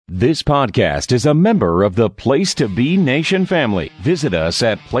This podcast is a member of the Place to Be Nation family. Visit us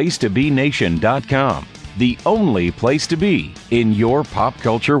at placetobenation.com, the only place to be in your pop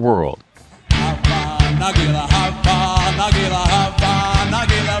culture world.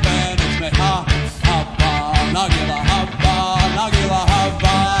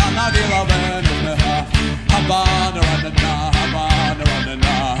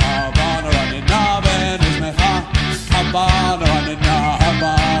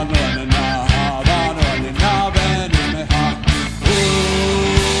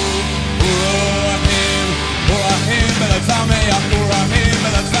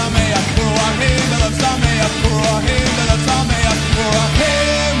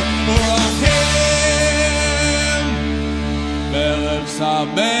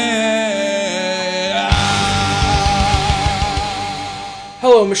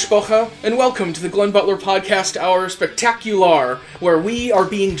 Hello, Mishpocha, and welcome to the Glenn Butler Podcast Hour Spectacular, where we are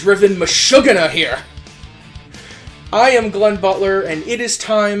being driven mashugana here. I am Glenn Butler, and it is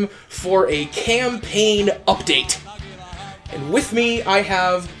time for a campaign update. And with me, I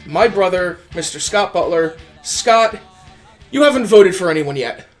have my brother, Mr. Scott Butler. Scott, you haven't voted for anyone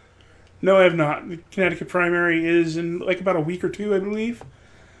yet. No, I have not. The Connecticut primary is in about a week or two, I believe.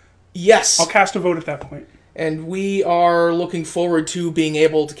 Yes. I'll cast a vote at that point. And we are looking forward to being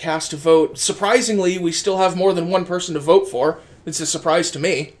able to cast a vote. Surprisingly, we still have more than one person to vote for. It's a surprise to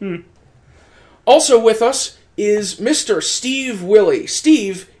me. Also with us is Mr. Steve Willie.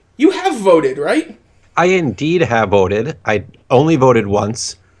 Steve, you have voted, right? I indeed have voted. I only voted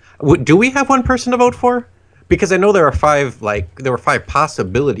once. Do we have one person to vote for? Because I know there were five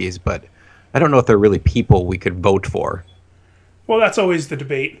possibilities, but I don't know if they're really people we could vote for. Well, that's always the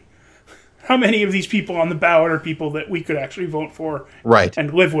debate. How many of these people on the ballot are people that we could actually vote for, right,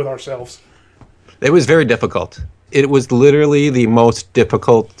 and live with ourselves? It was very difficult. It was literally the most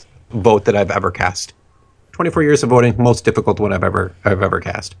difficult vote that I've ever cast. 24 years of voting, most difficult one I've ever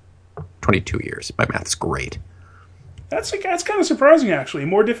cast. 22 years. My math's great. That's kind of surprising, actually.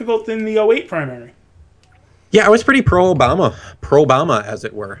 More difficult than the 08 primary. Yeah, I was pretty pro-Obama, as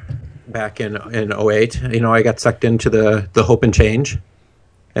it were, back in 08. You know, I got sucked into the hope and change.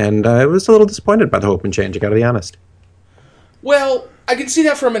 And I was a little disappointed by the hope and change, I gotta be honest. Well, I can see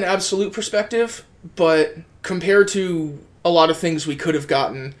that from an absolute perspective, but compared to a lot of things we could have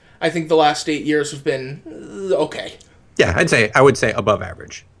gotten, I think the last 8 years have been okay. Yeah, I would say above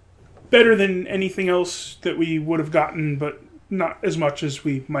average. Better than anything else that we would have gotten, but not as much as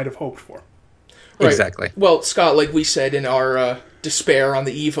we might have hoped for. Right. Exactly. Well, Scott, like we said in our Despair on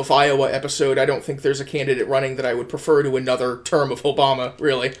the Eve of Iowa episode, I don't think there's a candidate running that I would prefer to another term of Obama,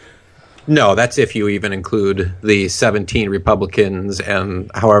 really. No, that's if you even include the 17 Republicans and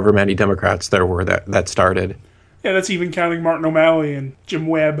however many Democrats there were that started. Yeah, that's even counting Martin O'Malley and Jim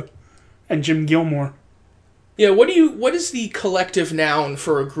Webb and Jim Gilmore. Yeah, what is the collective noun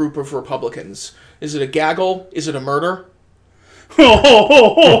for a group of Republicans? Is it a gaggle? Is it a murder?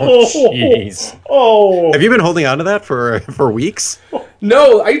 Jeez. Oh. Have you been holding on to that for weeks?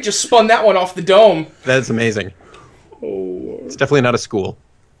 No, I just spun that one off the dome. That's amazing. Oh. It's definitely not a school.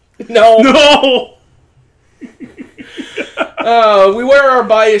 No. No! We wear our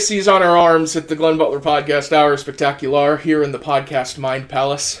biases on our arms at the Glenn Butler Podcast Hour Spectacular here in the Podcast Mind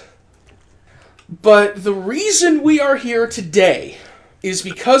Palace. But the reason we are here today is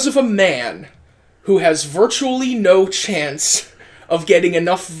because of a man who has virtually no chance of getting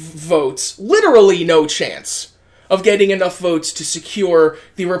enough votes, literally no chance of getting enough votes to secure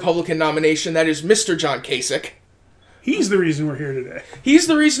the Republican nomination. That is Mr. John Kasich. He's the reason we're here today. He's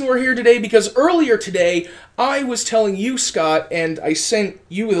the reason we're here today because earlier today, I was telling you, Scott, and I sent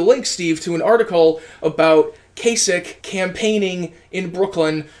you the link, Steve, to an article about Kasich campaigning in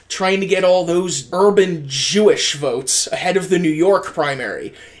Brooklyn, trying to get all those urban Jewish votes ahead of the New York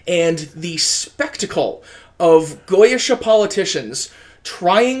primary. And the spectacle of Goyish politicians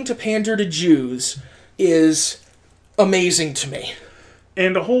trying to pander to Jews is amazing to me.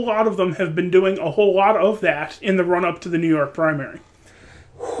 And a whole lot of them have been doing a whole lot of that in the run-up to the New York primary.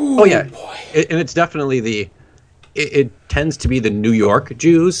 Ooh, oh, yeah. Boy. And it's definitely it tends to be the New York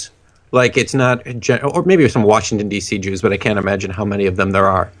Jews. Like, it's not, or maybe some Washington, D.C. Jews, but I can't imagine how many of them there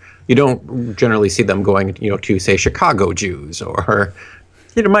are. You don't generally see them going, to, say, Chicago Jews or,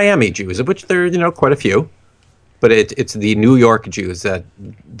 Miami Jews, of which there are, quite a few. But it's the New York Jews that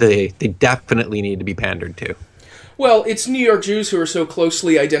they definitely need to be pandered to. Well, it's New York Jews who are so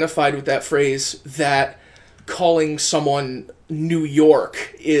closely identified with that phrase that calling someone New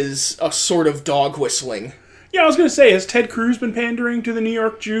York is a sort of dog whistling. Yeah, I was going to say, has Ted Cruz been pandering to the New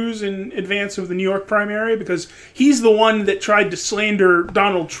York Jews in advance of the New York primary? Because he's the one that tried to slander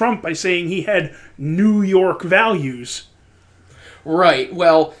Donald Trump by saying he had New York values. Right.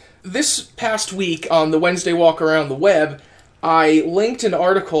 Well, this past week on the Wednesday Walk Around the Web, I linked an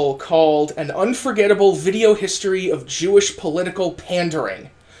article called An Unforgettable Video History of Jewish Political Pandering,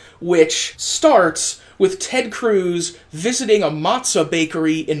 which starts with Ted Cruz visiting a matzah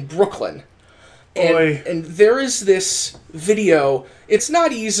bakery in Brooklyn. And there is this video. It's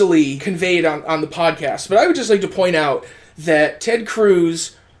not easily conveyed on the podcast, but I would just like to point out that Ted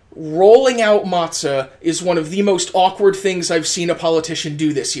Cruz rolling out matzah is one of the most awkward things I've seen a politician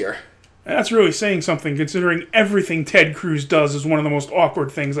do this year. That's really saying something, considering everything Ted Cruz does is one of the most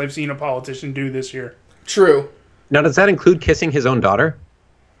awkward things I've seen a politician do this year. True. Now, does that include kissing his own daughter?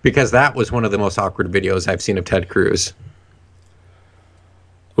 Because that was one of the most awkward videos I've seen of Ted Cruz.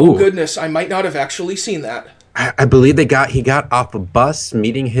 Ooh. Oh, goodness, I might not have actually seen that. I believe he got off a bus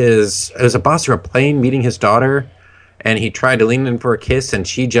meeting it was a bus or a plane meeting his daughter, and he tried to lean in for a kiss, and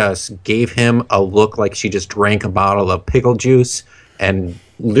she just gave him a look like she just drank a bottle of pickle juice and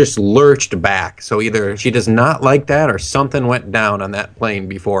just lurched back. So either she does not like that or something went down on that plane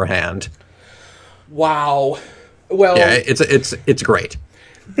beforehand. Wow. Well, yeah, it's great.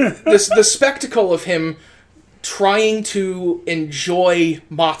 The spectacle of him trying to enjoy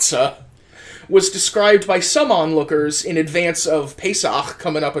matzah was described by some onlookers in advance of Pesach,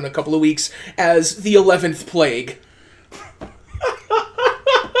 coming up in a couple of weeks, as the 11th plague.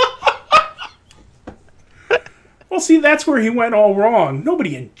 Well, see, that's where he went all wrong.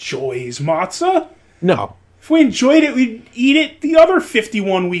 Nobody enjoys matzah. No. If we enjoyed it, we'd eat it the other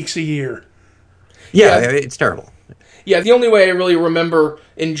 51 weeks a year. Yeah, it's terrible. Yeah, the only way I really remember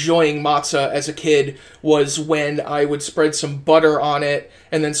enjoying matzah as a kid was when I would spread some butter on it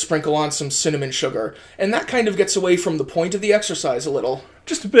and then sprinkle on some cinnamon sugar. And that kind of gets away from the point of the exercise a little.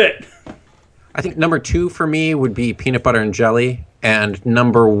 Just a bit. I think number 2 for me would be peanut butter and jelly, and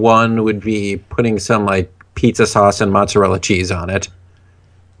number 1 would be putting some, like, pizza sauce and mozzarella cheese on it.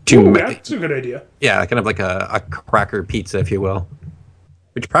 Ooh, that's a good idea. Yeah, kind of like a cracker pizza, if you will.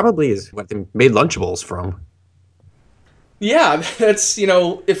 Which probably is what they made Lunchables from. Yeah, that's,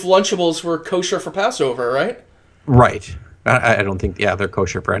 if Lunchables were kosher for Passover, right? Right. I don't think, they're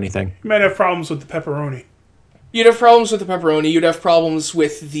kosher for anything. You might have problems with the pepperoni. You'd have problems with the pepperoni. You'd have problems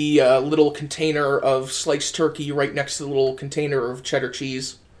with the little container of sliced turkey right next to the little container of cheddar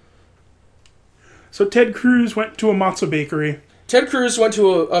cheese. So Ted Cruz went to a matzah bakery. Ted Cruz went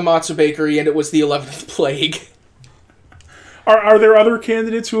to a matzah bakery, and it was the 11th plague. Are there other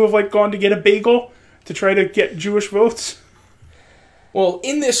candidates who have gone to get a bagel to try to get Jewish votes? Well,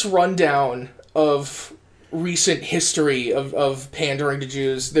 in this rundown of recent history of pandering to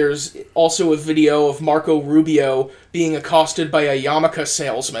Jews, there's also a video of Marco Rubio being accosted by a yarmulke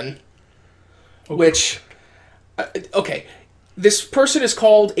salesman. Okay. Which, this person is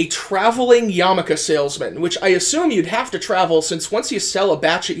called a traveling yarmulke salesman, which I assume you'd have to travel, since once you sell a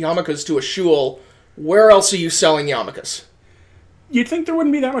batch of yarmulkes to a shul, where else are you selling yarmulkes? You'd think there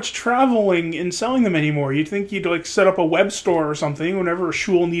wouldn't be that much traveling in selling them anymore. You'd think you'd set up a web store or something. Whenever a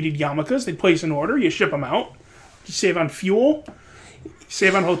shul needed yarmulkes, they'd place an order, you ship them out. You save on fuel. You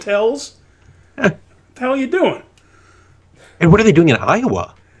save on hotels. What the hell are you doing? And what are they doing in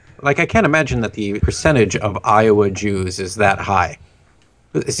Iowa? I can't imagine that the percentage of Iowa Jews is that high.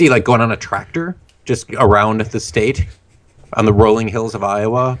 Is he going on a tractor just around the state on the rolling hills of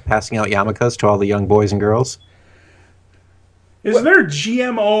Iowa, passing out yarmulkes to all the young boys and girls? Is there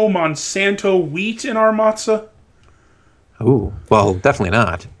GMO Monsanto wheat in our matzah? Ooh, well, definitely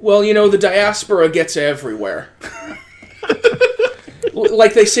not. Well, the diaspora gets everywhere.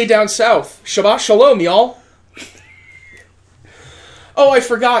 Like they say down south, Shabbat Shalom, y'all. Oh, I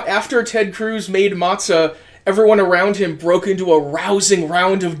forgot, after Ted Cruz made matzah, everyone around him broke into a rousing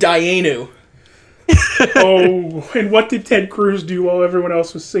round of Dayenu. Oh, and what did Ted Cruz do while everyone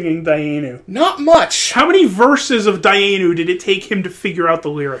else was singing Dayenu? Not much. How many verses of Dayenu did it take him to figure out the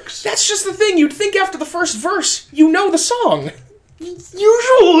lyrics? That's just the thing. You'd think after the first verse, you know the song.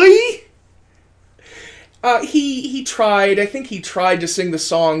 Usually. He tried. I think he tried to sing the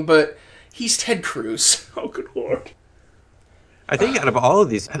song, but he's Ted Cruz. Oh, good Lord. I think out of all of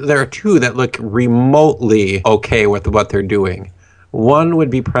these, there are 2 that look remotely okay with what they're doing. One would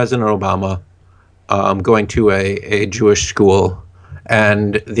be President Obama. Going to a Jewish school,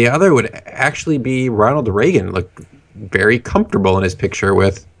 and the other would actually be Ronald Reagan. Look very comfortable in his picture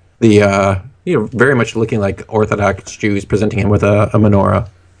with the very much looking like Orthodox Jews, presenting him with a menorah.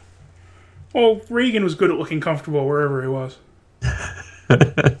 Well, Reagan was good at looking comfortable wherever he was.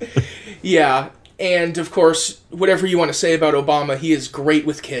 Yeah, And, of course, whatever you want to say about Obama, he is great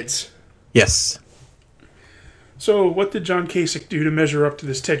with kids. Yes. So, what did John Kasich do to measure up to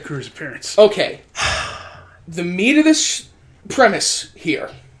this Ted Cruz appearance? Okay. The meat of this premise here.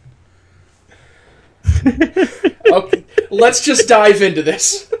 Okay, let's just dive into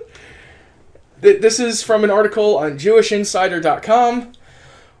this. This is from an article on JewishInsider.com.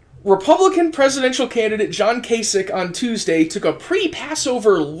 Republican presidential candidate John Kasich on Tuesday took a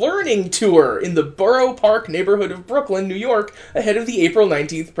pre-Passover learning tour in the Borough Park neighborhood of Brooklyn, New York, ahead of the April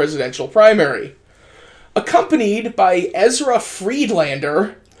 19th presidential primary. Accompanied by Ezra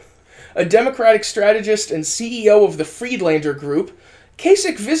Friedlander, a Democratic strategist and CEO of the Friedlander Group,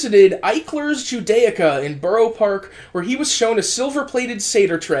 Kasich visited Eichler's Judaica in Borough Park, where he was shown a silver-plated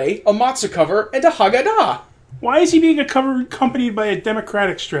Seder tray, a matzah cover, and a Haggadah. Why is he being accompanied by a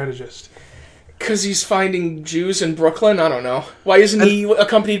Democratic strategist? Because he's finding Jews in Brooklyn? I don't know. Why isn't he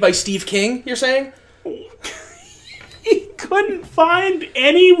accompanied by Steve King, you're saying? He couldn't find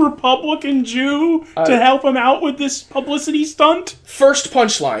any Republican Jew to help him out with this publicity stunt? First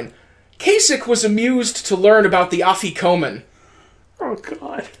punchline. Kasich was amused to learn about the Afikomen. Oh,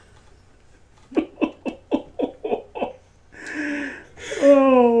 God.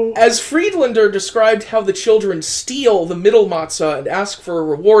 Oh. As Friedlander described how the children steal the middle matzah and ask for a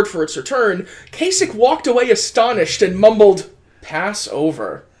reward for its return, Kasich walked away astonished and mumbled,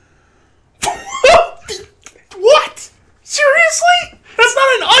 "Passover." What? Seriously? That's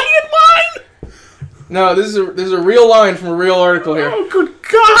not an Onion line? No, this is a real line from a real article here. Oh, good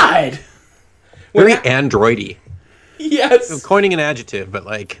God. Very androidy. Yes. I'm coining an adjective, but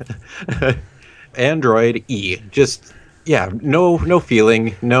like android-y. Just, yeah, no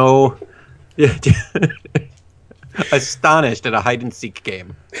feeling, no... Astonished at a hide-and-seek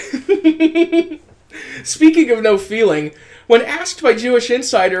game. Speaking of no feeling, when asked by Jewish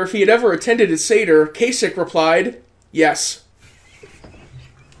Insider if he had ever attended a Seder, Kasich replied, "Yes."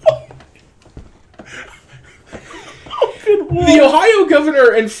 The Ohio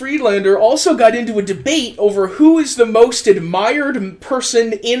governor and Friedlander also got into a debate over who is the most admired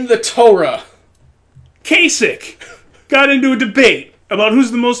person in the Torah. Kasich got into a debate about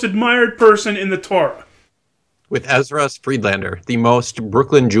who's the most admired person in the Torah. With Ezra Friedlander, the most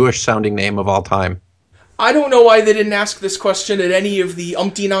Brooklyn Jewish-sounding name of all time. I don't know why they didn't ask this question at any of the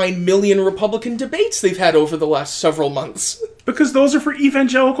umpty-9 million Republican debates they've had over the last several months. Because those are for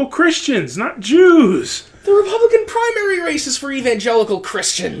evangelical Christians, not Jews. The Republican primary race is for evangelical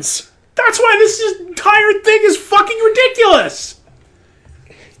Christians. That's why this entire thing is fucking ridiculous.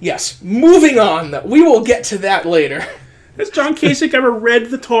 Yes, moving on. We will get to that later. Has John Kasich ever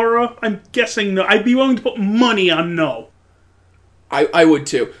read the Torah? I'm guessing no. I'd be willing to put money on no. I would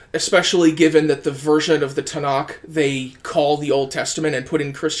too, especially given that the version of the Tanakh they call the Old Testament and put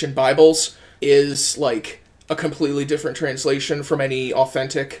in Christian Bibles is like a completely different translation from any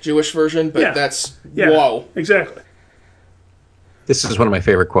authentic Jewish version, but whoa. Exactly. This is one of my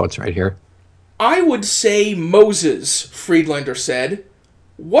favorite quotes right here. "I would say Moses," Friedlander said.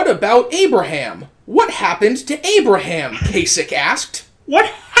 "What about Abraham? What happened to Abraham?" Kasich asked. What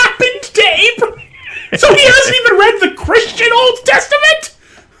happened to Abraham? So he hasn't even read the Christian Old Testament?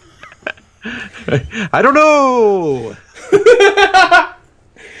 I don't know.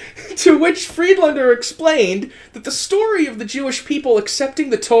 To which Friedlander explained that the story of the Jewish people accepting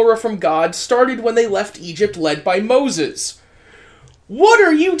the Torah from God started when they left Egypt led by Moses. "What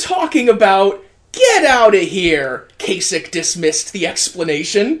are you talking about? Get out of here!" Kasich dismissed the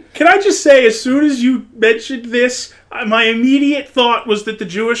explanation. Can I just say, as soon as you mentioned this, my immediate thought was that the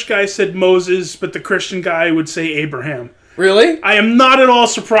Jewish guy said Moses, but the Christian guy would say Abraham. Really? I am not at all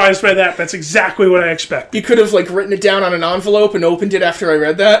surprised by that. That's exactly what I expected. You could have, written it down on an envelope and opened it after I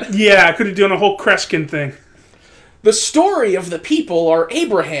read that? Yeah, I could have done a whole Kreskin thing. "The story of the people are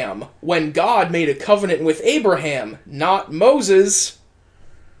Abraham, when God made a covenant with Abraham, not Moses."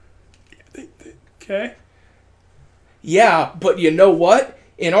 Okay. "Yeah, but you know what?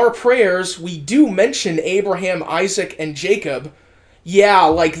 In our prayers, we do mention Abraham, Isaac, and Jacob." "Yeah,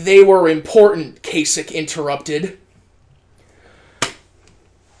 like they were important," Kasich interrupted.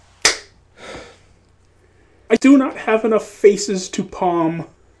 I do not have enough faces to palm.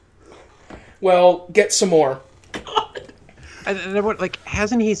 Well, get some more.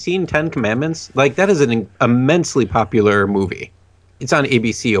 Hasn't he seen 10 Commandments? That is an immensely popular movie. It's on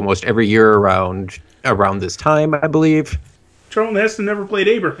ABC almost every year around this time, I believe. Charlton Heston never played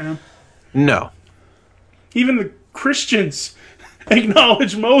Abraham. No. Even the Christians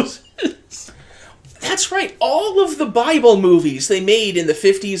acknowledge Moses. That's right. All of the Bible movies they made in the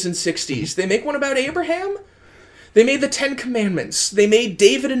 50s and 60s, they make one about Abraham? They made the Ten Commandments. They made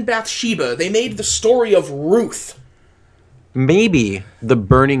David and Bathsheba. They made the story of Ruth. Maybe the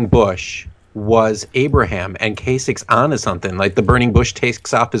burning bush was Abraham and Kasich's onto something. Like the burning bush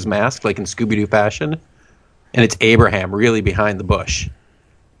takes off his mask, like in Scooby-Doo fashion, and it's Abraham really behind the bush.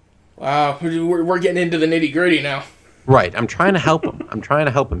 Wow, we're getting into the nitty-gritty now. Right, I'm trying to help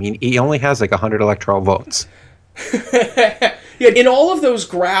him. He only has like 100 electoral votes. Yeah, in all of those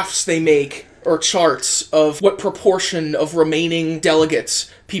graphs they make, or charts, of what proportion of remaining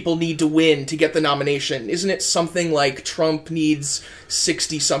delegates people need to win to get the nomination, isn't it something like Trump needs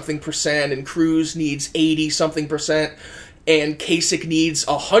 60-something% and Cruz needs 80-something%, and Kasich needs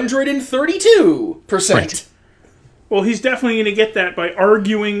 132%? Right. Well, he's definitely going to get that by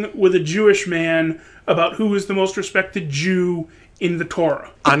arguing with a Jewish man about who is the most respected Jew in the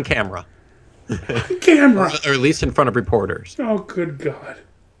Torah. On camera. Camera. Or at least in front of reporters. Oh, good God.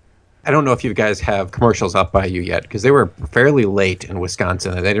 I don't know if you guys have commercials up by you yet, because they were fairly late in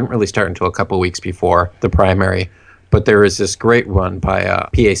Wisconsin. They didn't really start until a couple weeks before the primary. But there is this great one by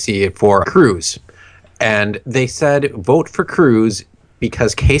PAC for Cruz. And they said, vote for Cruz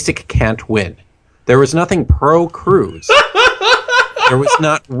because Kasich can't win. There was nothing pro-Cruz. There was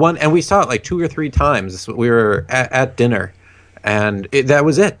not one, and we saw it like 2 or 3 times. We were at dinner, and that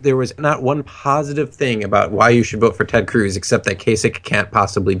was it. There was not one positive thing about why you should vote for Ted Cruz, except that Kasich can't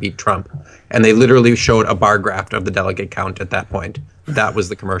possibly beat Trump. And they literally showed a bar graph of the delegate count at that point. That was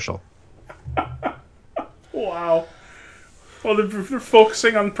the commercial. Wow. Well, they're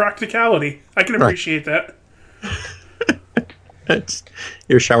focusing on practicality. I can appreciate that. That's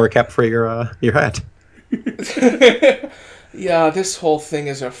your shower cap for your hat. Yeah, this whole thing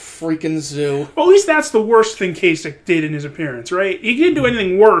is a freaking zoo. Well, at least that's the worst thing Kasich did in his appearance, right? He didn't do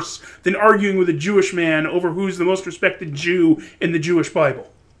anything worse than arguing with a Jewish man over who's the most respected Jew in the Jewish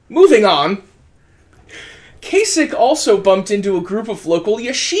Bible. Moving on. Kasich also bumped into a group of local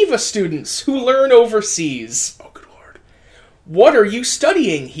yeshiva students who learn overseas. Oh, good Lord. What are you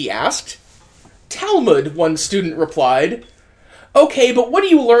studying? He asked. Talmud, one student replied. Okay, but what are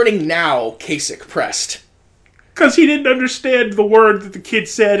you learning now? Kasich pressed. Because he didn't understand the word that the kid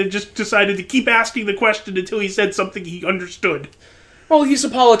said and just decided to keep asking the question until he said something he understood. Well, he's a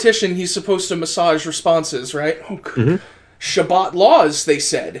politician. He's supposed to massage responses, right? Oh, good. Mm-hmm. Shabbat laws, they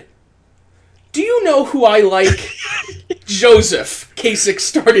said. Do you know who I like? Joseph. Kasich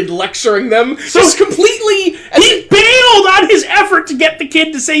started lecturing them. Just completely... He bailed on his effort to get the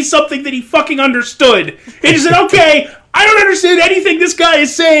kid to say something that he fucking understood. He just said, okay, I don't understand anything this guy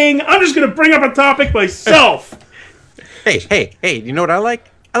is saying. I'm just going to bring up a topic myself. Hey, you know what I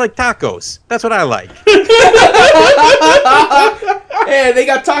like? I like tacos. That's what I like. And they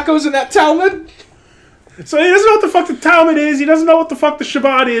got tacos in that Talmud? So he doesn't know what the fuck the Talmud is. He doesn't know what the fuck the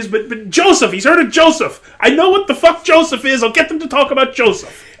Shabbat is. But Joseph, he's heard of Joseph. I know what the fuck Joseph is. I'll get them to talk about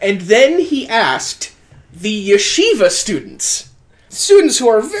Joseph. And then he asked the yeshiva students who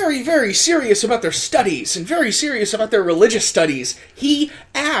are very, very serious about their studies and very serious about their religious studies. He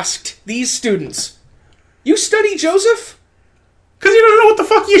asked these students, you study Joseph? Because he doesn't know what the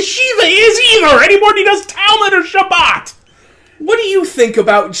fuck yeshiva is either, any more than he does Talmud or Shabbat. What do you think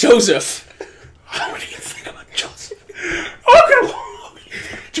about Joseph? What do you think about Joseph? Oh,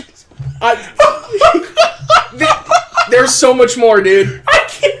 There's so much more, dude. I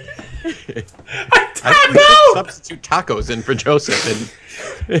can't. I think we should substitute tacos in for Joseph, and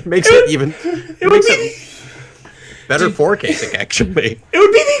it makes it better for Kasich, actually. It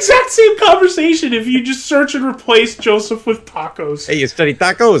would be the exact same conversation if you just search and replace Joseph with tacos. Hey, you study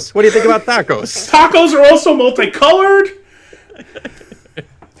tacos? What do you think about tacos? Tacos are also multicolored.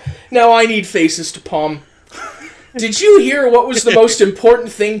 Now I need faces to palm. Did you hear what was the most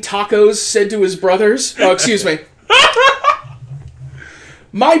important thing Tacos said to his brothers? Oh, excuse me.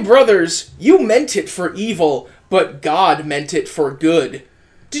 My brothers, you meant it for evil, but God meant it for good.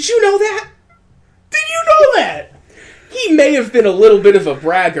 Did you know that? Did you know that? He may have been a little bit of a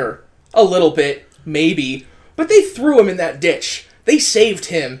bragger. A little bit, maybe. But they threw him in that ditch. They saved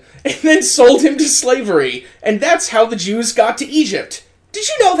him, and then sold him to slavery. And that's how the Jews got to Egypt. Did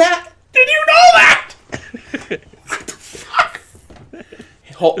you know that? Did you know that? What the fuck?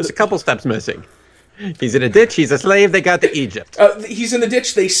 There's a couple steps missing. He's in a ditch, he's a slave, they got to Egypt. He's in the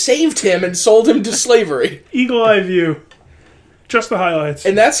ditch, they saved him and sold him to slavery. Eagle eye view. Just the highlights.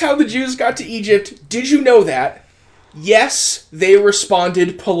 And that's how the Jews got to Egypt. Did you know that? Yes, they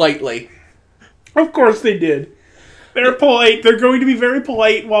responded politely. Of course they did. They're polite. They're going to be very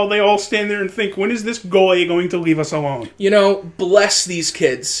polite while they all stand there and think, when is this Goy going to leave us alone? You know, bless these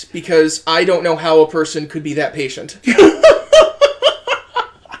kids, because I don't know how a person could be that patient.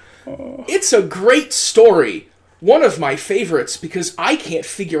 It's a great story, One of my favorites, because I can't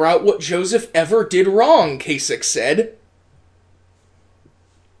figure out what Joseph ever did wrong, Kasich said.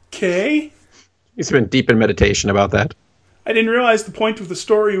 Okay. He's been deep in meditation about that. I didn't realize the point of the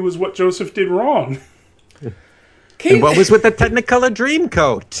story was what Joseph did wrong. And what was with the Technicolor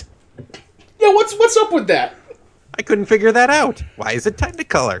Dreamcoat? Yeah, what's up with that? I couldn't figure that out. Why is it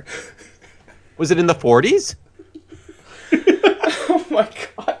Technicolor? Was it in the 40s? Oh my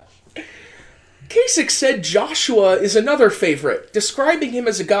god. Kasich said Joshua is another favorite, describing him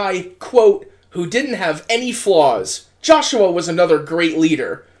as a guy, quote, who didn't have any flaws. Joshua was another great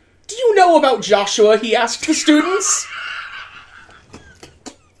leader. Do you know about Joshua, he asked the students.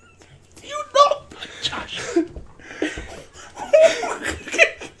 You know Joshua.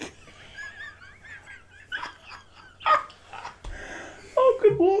 Oh,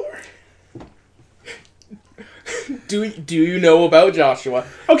 good lord. Do you know about Joshua?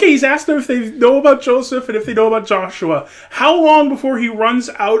 Okay, he's asked them if they know about Joseph and if they know about Joshua. How long before he runs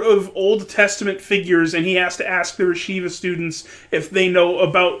out of Old Testament figures and he has to ask the Yeshiva students if they know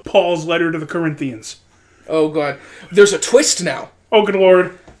about Paul's letter to the Corinthians? Oh god. There's a twist now. Oh, good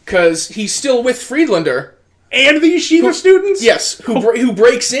lord. Because he's still with Friedlander. And the Yeshiva students? Yes, who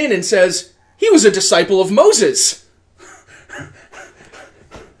breaks in and says, he was a disciple of Moses.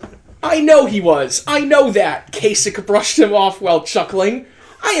 I know he was. I know that. Kasich brushed him off while chuckling.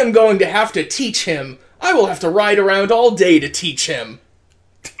 I am going to have to teach him. I will have to ride around all day to teach him.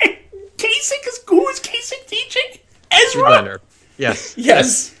 Kasich is... Who is Kasich teaching? Ezra? Friedlander. Yes.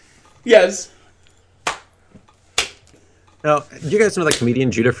 Yes. Now, do you guys know the comedian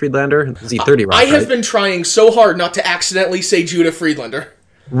Judah Friedlander? Is he 30 Rock, I have right? been trying so hard not to accidentally say Judah Friedlander.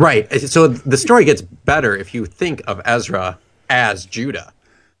 Right. So the story gets better if you think of Ezra as Judah.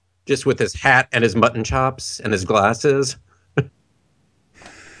 Just with his hat and his mutton chops and his glasses.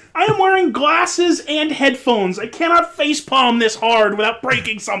 I am wearing glasses and headphones. I cannot facepalm this hard without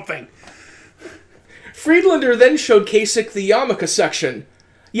breaking something. Friedlander then showed Kasich the yarmulke section.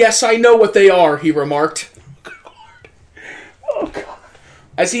 Yes, I know what they are, he remarked. Oh, God.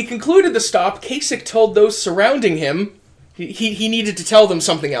 As he concluded the stop, Kasich told those surrounding him he needed to tell them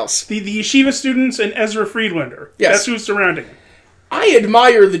something else. The Yeshiva students and Ezra Friedlander. Yes. That's who's surrounding him. I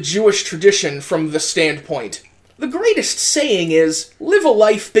admire the Jewish tradition from the standpoint. The greatest saying is, live a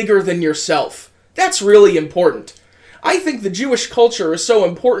life bigger than yourself. That's really important. I think the Jewish culture is so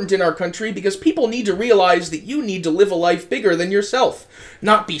important in our country because people need to realize that you need to live a life bigger than yourself,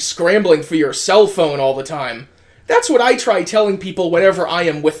 not be scrambling for your cell phone all the time. That's what I try telling people whenever I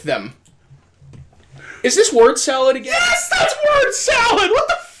am with them. Is this word salad again? Yes, that's word salad! What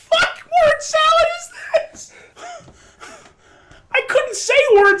the fuck word salad is this? I couldn't say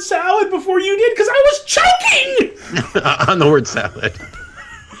word salad before you did because I was choking! On the word salad.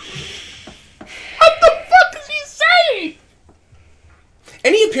 What the fuck is he saying?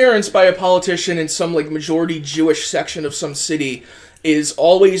 Any appearance by a politician in some, majority Jewish section of some city is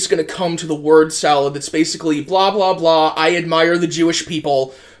always going to come to the word salad that's basically blah, blah, blah, I admire the Jewish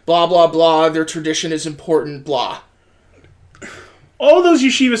people, blah, blah, blah, their tradition is important, blah. All of those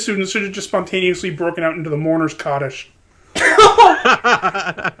yeshiva students should have just spontaneously broken out into the mourner's Kaddish.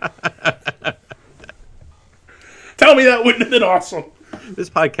 Tell me that wouldn't have been awesome. This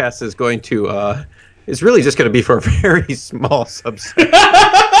podcast is going to, is really just going to be for a very small subset.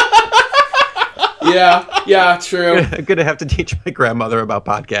 Yeah, true. I'm going to have to teach my grandmother about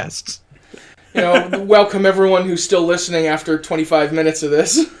podcasts. Welcome everyone who's still listening after 25 minutes of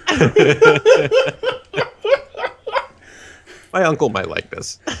this. My uncle might like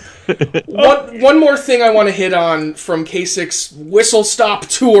this. One more thing I want to hit on from Kasich's whistle-stop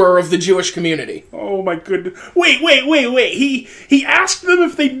tour of the Jewish community. Oh my goodness. Wait. He asked them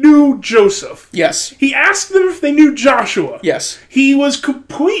if they knew Joseph. Yes. He asked them if they knew Joshua. Yes. He was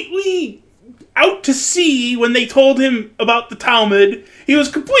completely out to sea when they told him about the Talmud. He was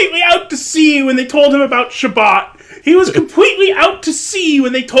completely out to sea when they told him about Shabbat. He was completely out to sea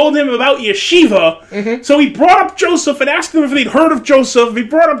when they told him about Yeshiva. Mm-hmm. So he brought up Joseph and asked them if they'd heard of Joseph. He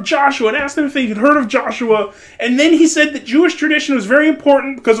brought up Joshua and asked them if they'd heard of Joshua. And then he said that Jewish tradition was very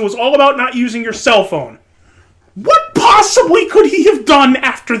important because it was all about not using your cell phone. What possibly could he have done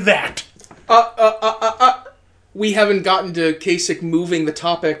after that? We haven't gotten to Kasich moving the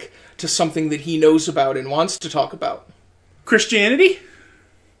topic to something that he knows about and wants to talk about. Christianity?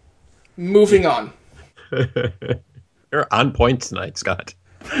 Moving on. You're on point tonight, Scott.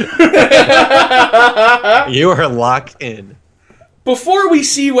 You are locked in. Before we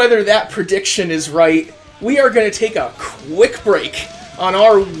see whether that prediction is right, we are going to take a quick break on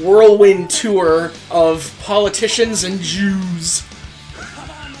our whirlwind tour of politicians and Jews.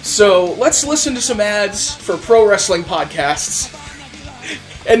 So let's listen to some ads for pro wrestling podcasts,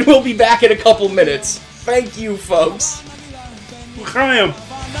 and we'll be back in a couple minutes. Thank you, folks. Chaim.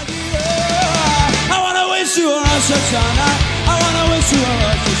 I wanna wish you a Rosh Hashanah. I wanna wish you a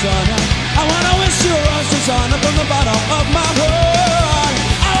Rosh Hashanah. I wanna wish you a Rosh Hashanah from the bottom of my heart.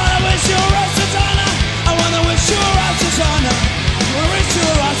 I wanna wish you a Rosh Hashanah. I wanna wish you a Rosh Hashanah. I wanna wish you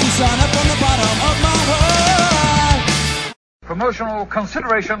a Rosh Hashanah from the bottom of my heart. Promotional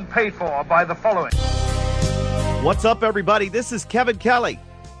consideration paid for by the following. What's up, everybody? This is Kevin Kelly.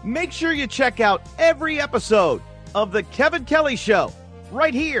 Make sure you check out every episode of The Kevin Kelly Show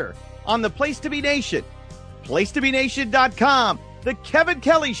right here on the Place to Be Nation. PlaceToBeNation.com. The Kevin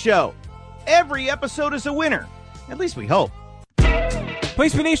Kelly Show. Every episode is a winner. At least we hope.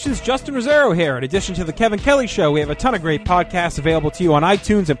 Place to Be Nation's Justin Rosero here. In addition to The Kevin Kelly Show, we have a ton of great podcasts available to you on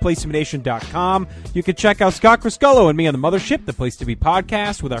iTunes and PlaceToBeNation.com. You can check out Scott Criscullo and me on the Mothership, the Place to Be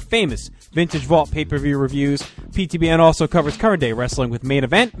podcast, with our famous Vintage Vault pay-per-view reviews. PTBN also covers current day wrestling with Main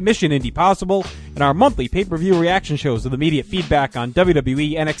Event, Mission Indie Possible, and our monthly pay-per-view reaction shows with immediate feedback on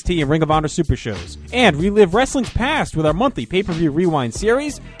WWE, NXT, and Ring of Honor Super Shows. And relive wrestling's past with our monthly pay-per-view rewind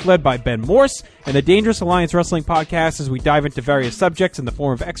series, led by Ben Morse, and the Dangerous Alliance Wrestling podcast as we dive into various subjects in the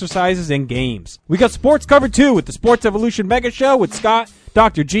form of exercises and games. We got sports covered too with the Sports Evolution Mega Show with Scott,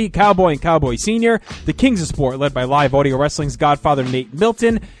 Dr. G, Cowboy, and Cowboy Sr., the Kings of Sport led by Live Audio Wrestling's Godfather Nate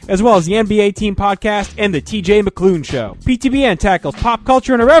Milton, as well as the NBA Team Podcast and the TJ McClune Show. PTBN tackles pop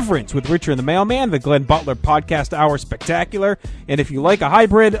culture and irreverence with Richard the Mailman, the Glenn Butler Podcast Hour Spectacular, and if you like a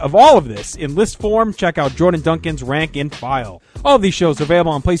hybrid of all of this in list form, check out Jordan Duncan's Rank and File. All of these shows are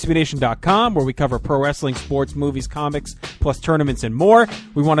available on PlaceToBeNation.com, where we cover pro wrestling, sports, movies, comics, plus tournaments and more.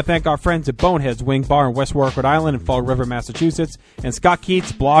 We want to thank our friends at Bonehead's Wing Bar in West Warwick, Rhode Island and Fall River, Massachusetts, and Scott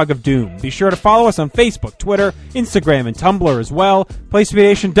Keith's Blog of Doom. Be sure to follow us on Facebook, Twitter, Instagram, and Tumblr as well.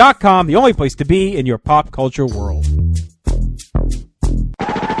 PlaceToBeNation.com, the only place to be in your pop culture world.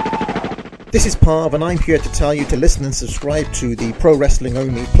 This is Parv, and I'm here to tell you to listen and subscribe to the Pro Wrestling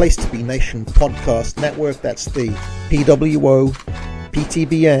Only Place to Be Nation podcast network. That's the PWO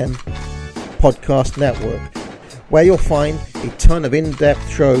PTBN podcast network, where you'll find a ton of in-depth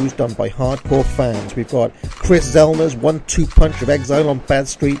shows done by hardcore fans. We've got Chris Zellner's 1-2 punch of Exile on Bad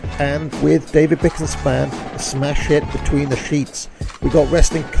Street, and with David Bixenspan, a smash hit Between the Sheets. We've got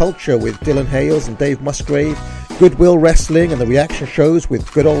Wrestling Culture with Dylan Hales and Dave Musgrave, Goodwill Wrestling and the reaction shows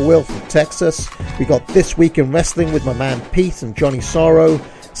with Good Old Will from Texas. We got This Week in Wrestling with my man Pete and Johnny Sorrow,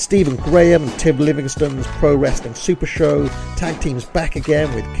 Stephen Graham and Tim Livingston's Pro Wrestling Super Show, Tag Teams Back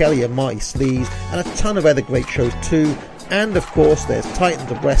Again with Kelly and Marty Sleaze, and a ton of other great shows too. And of course there's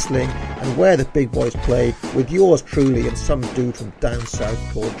Titans of Wrestling and Where the Big Boys Play with yours truly and some dude from down south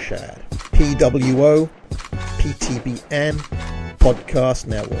called Chad. PWO PTBN Podcast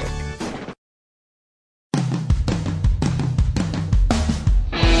Network.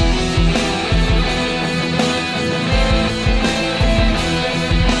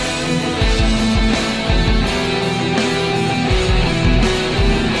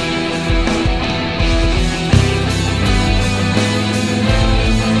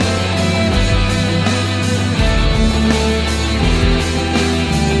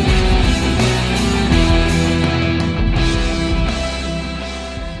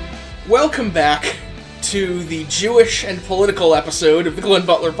 Welcome back to the Jewish and political episode of the Glenn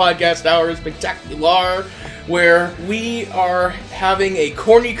Butler Podcast Hour Spectacular, where we are having a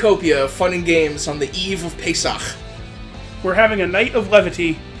cornucopia of fun and games on the eve of Pesach. We're having a night of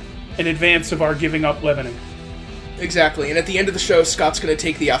levity in advance of our giving up leavening. Exactly, and at the end of the show, Scott's going to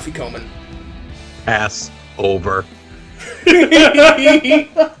take the Afikoman. Pass over.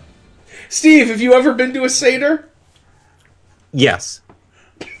 Steve, have you ever been to a Seder? Yes.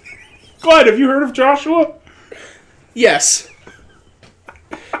 Glad, have you heard of Joshua? Yes.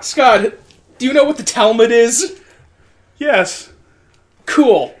 Scott, do you know what the Talmud is? Yes.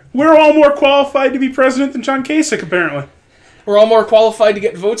 Cool. We're all more qualified to be president than John Kasich, apparently. We're all more qualified to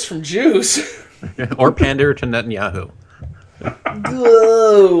get votes from Jews. Or pander to Netanyahu.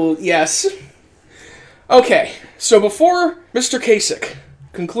 Oh, yes. Okay, so before Mr. Kasich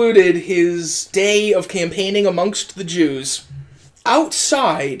concluded his day of campaigning amongst the Jews,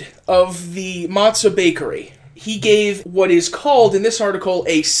 outside of the matzah bakery, he gave what is called in this article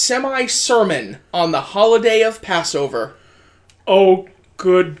a semi-sermon on the holiday of Passover. Oh,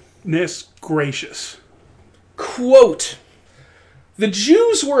 goodness gracious. Quote, "The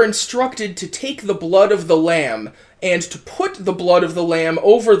Jews were instructed to take the blood of the lamb and to put the blood of the lamb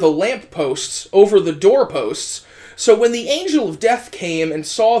over the lampposts, over the doorposts, so when the angel of death came and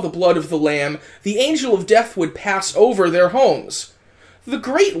saw the blood of the lamb, the angel of death would pass over their homes. the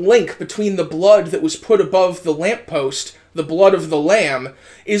great link between the blood that was put above the lamppost, the blood of the Lamb,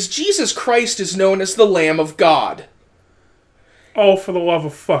 is Jesus Christ is known as the Lamb of God. Oh, for the love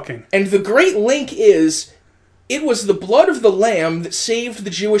of fucking. And the great link is, it was the blood of the Lamb that saved the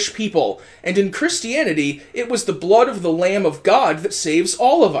Jewish people, and in Christianity, it was the blood of the Lamb of God that saves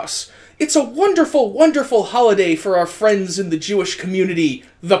all of us. It's a wonderful, wonderful holiday for our friends in the Jewish community,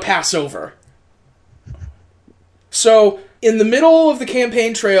 the Passover. So, in the middle of the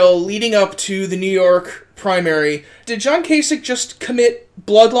campaign trail leading up to the New York primary, did John Kasich just commit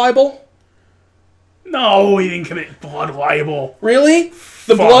blood libel? No, he didn't commit blood libel. Really?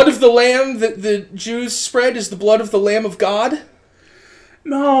 The blood of the Lamb that the Jews spread is the blood of the Lamb of God?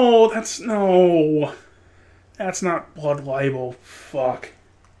 No, that's not blood libel. Fuck.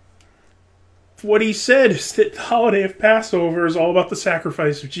 What he said is that the holiday of Passover is all about the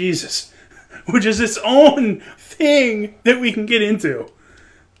sacrifice of Jesus, which is its own thing that we can get into.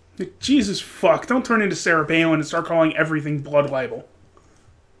 Like, Jesus fuck, don't turn into Sarah Palin and start calling everything blood libel.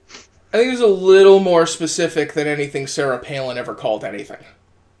 I think it's a little more specific than anything Sarah Palin ever called anything.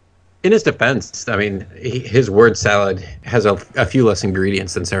 In his defense, I mean, his word salad has a few less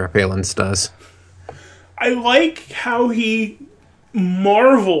ingredients than Sarah Palin's does. I like how he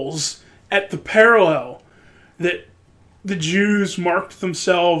marvels at the parallel that the Jews marked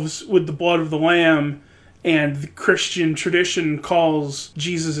themselves with the blood of the Lamb, and the Christian tradition calls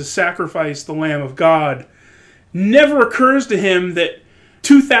Jesus' sacrifice the Lamb of God. Never occurs to him that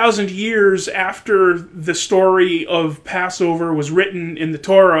 2,000 years after the story of Passover was written in the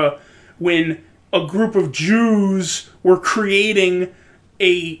Torah, when a group of Jews were creating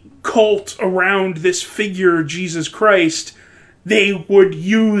a cult around this figure, Jesus Christ, they would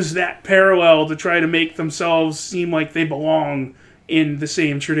use that parallel to try to make themselves seem like they belong in the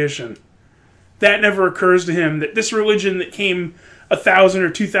same tradition. That never occurs to him, that this religion that came 1,000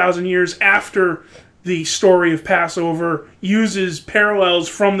 or 2,000 years after the story of Passover uses parallels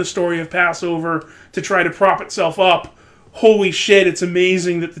from the story of Passover to try to prop itself up. Holy shit, it's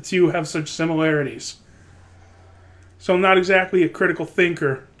amazing that the two have such similarities. So I'm not exactly a critical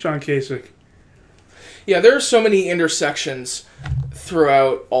thinker, John Kasich. Yeah, there are so many intersections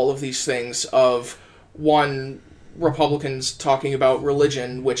throughout all of these things of, one, Republicans talking about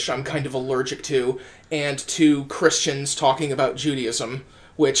religion, which I'm kind of allergic to, and two, Christians talking about Judaism,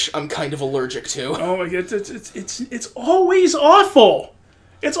 which I'm kind of allergic to. Oh my god, it's always awful.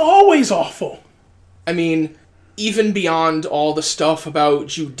 It's always awful. I mean, even beyond all the stuff about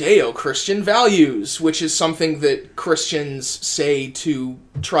Judeo-Christian values, which is something that Christians say to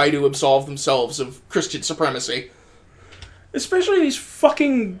try to absolve themselves of Christian supremacy. Especially these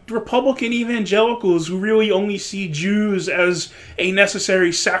fucking Republican evangelicals who really only see Jews as a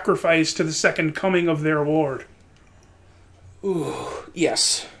necessary sacrifice to the second coming of their Lord. Ooh,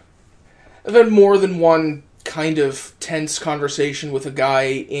 yes. I've had more than one kind of tense conversation with a guy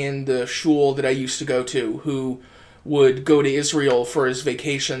in the shul that I used to go to who would go to Israel for his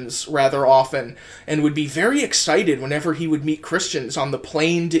vacations rather often and would be very excited whenever he would meet Christians on the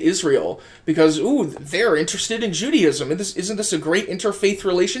plane to Israel because, ooh, they're interested in Judaism. Isn't this a great interfaith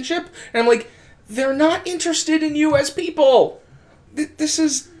relationship? And I'm like, they're not interested in you as people. This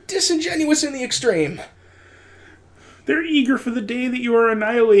is disingenuous in the extreme. They're eager for the day that you are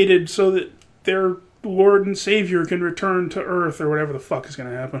annihilated so that their Lord and Savior can return to Earth or whatever the fuck is going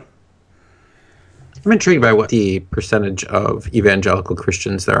to happen. I'm intrigued by what the percentage of evangelical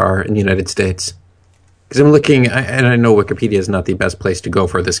Christians there are in the United States. Because I'm looking, and I know Wikipedia is not the best place to go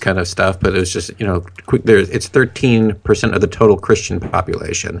for this kind of stuff, but it was just, it's 13% of the total Christian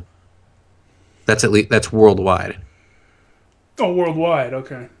population. That's worldwide. Oh, worldwide,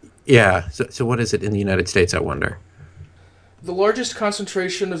 okay. Yeah, so what is it in the United States, I wonder? The largest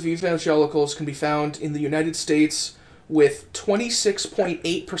concentration of evangelicals can be found in the United States, with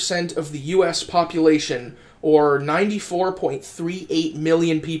 26.8% of the U.S. population, or 94.38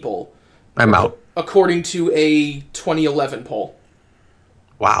 million people. I'm out. According to a 2011 poll.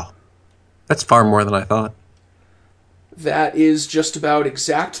 Wow. That's far more than I thought. That is just about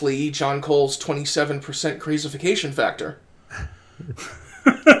exactly John Cole's 27% crazification factor.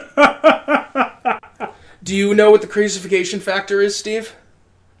 Do you know what the crazification factor is, Steve?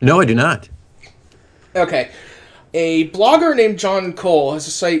 No, I do not. Okay. A blogger named John Cole has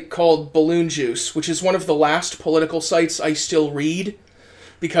a site called Balloon Juice, which is one of the last political sites I still read,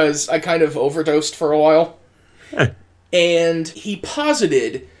 because I kind of overdosed for a while. And he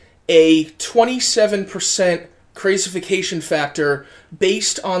posited a 27% crazification factor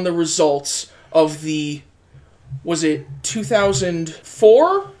based on the results of the, was it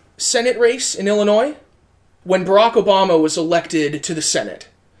 2004 Senate race in Illinois? when Barack Obama was elected to the Senate,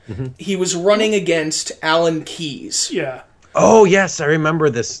 he was running against Alan Keyes. Yeah. Oh, yes, I remember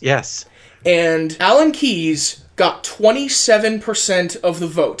this. Yes. And Alan Keyes got 27% of the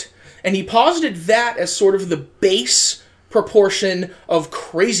vote. And he posited that as sort of the base proportion of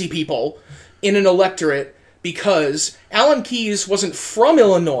crazy people in an electorate because Alan Keyes wasn't from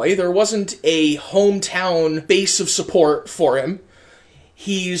Illinois. There wasn't a hometown base of support for him.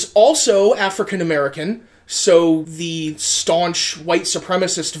 He's also African American, so the staunch white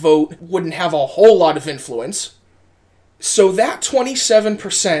supremacist vote wouldn't have a whole lot of influence. So that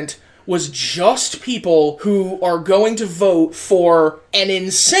 27% was just people who are going to vote for an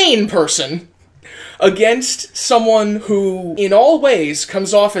insane person against someone who, in all ways,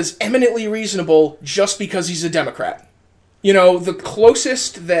 comes off as eminently reasonable just because he's a Democrat. You know, the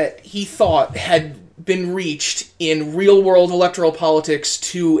closest that he thought had been reached in real-world electoral politics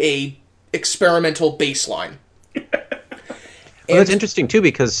to a experimental baseline. Well, that's interesting, too,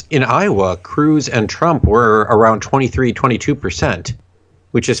 because in Iowa, Cruz and Trump were around 22%,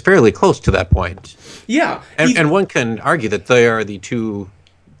 which is fairly close to that point. Yeah. And one can argue that they are the two,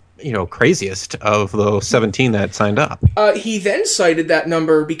 craziest of those 17 that signed up. He then cited that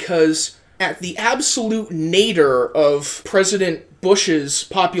number because at the absolute nadir of President Bush's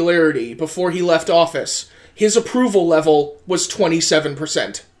popularity before he left office, his approval level was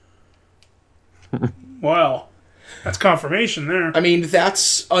 27%. Wow. That's confirmation there. I mean,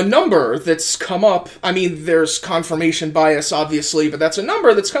 that's a number that's come up. I mean, there's confirmation bias, obviously, but that's a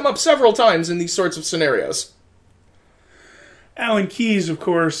number that's come up several times in these sorts of scenarios. Alan Keyes, of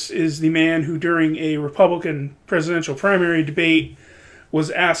course, is the man who, during a Republican presidential primary debate, was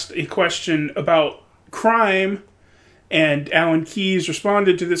asked a question about crime, and Alan Keyes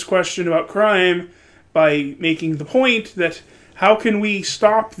responded to this question about crime by making the point that how can we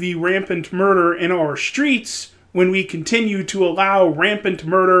stop the rampant murder in our streets when we continue to allow rampant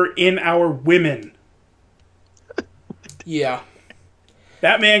murder in our women? Yeah.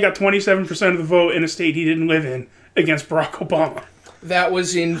 That man got 27% of the vote in a state he didn't live in against Barack Obama. That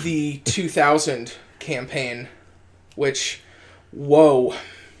was in the 2000 campaign, which, whoa.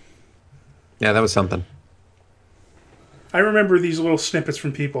 Yeah, that was something. I remember these little snippets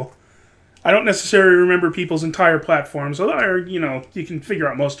from people. I don't necessarily remember people's entire platforms, although, you can figure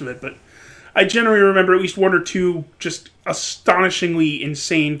out most of it, but I generally remember at least one or two just astonishingly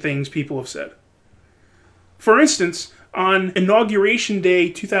insane things people have said. For instance, on Inauguration Day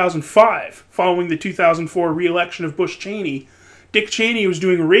 2005, following the 2004 re-election of Bush Cheney, Dick Cheney was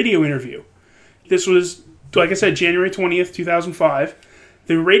doing a radio interview. This was, like I said, January 20th, 2005.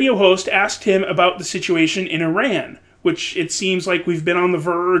 The radio host asked him about the situation in Iran, which it seems like we've been on the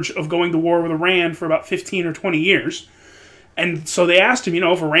verge of going to war with Iran for about 15 or 20 years. And so they asked him,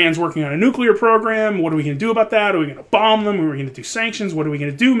 if Iran's working on a nuclear program, what are we going to do about that? Are we going to bomb them? Are we going to do sanctions? What are we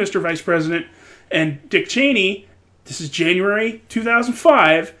going to do, Mr. Vice President? And Dick Cheney, this is January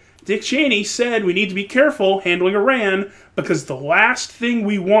 2005, Dick Cheney said we need to be careful handling Iran because the last thing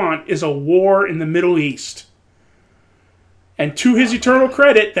we want is a war in the Middle East. And to his eternal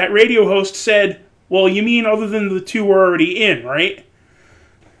credit, that radio host said, well, you mean other than the two we're already in, right?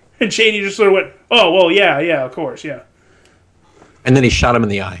 And Cheney just sort of went, oh, well, yeah, of course, yeah. And then he shot him in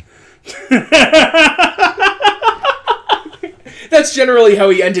the eye. That's generally how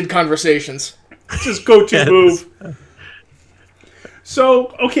he ended conversations. Just go-to move.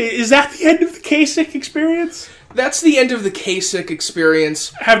 So, okay, is that the end of the Kasich experience? That's the end of the Kasich experience.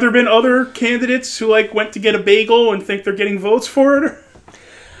 Have there been other candidates who, went to get a bagel and think they're getting votes for it?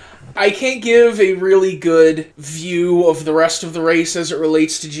 I can't give a really good view of the rest of the race as it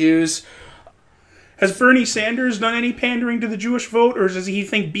relates to Jews. Has Bernie Sanders done any pandering to the Jewish vote, or does he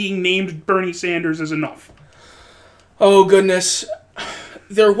think being named Bernie Sanders is enough? Oh, goodness.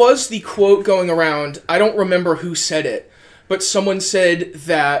 There was the quote going around, I don't remember who said it, but someone said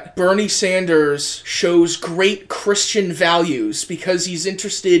that Bernie Sanders shows great Christian values because he's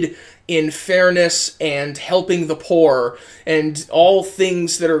interested in fairness and helping the poor and all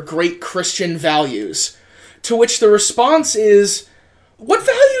things that are great Christian values. To which the response is, what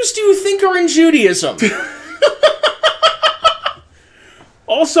values do you think are in Judaism?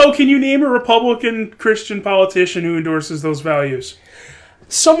 Also, can you name a Republican Christian politician who endorses those values?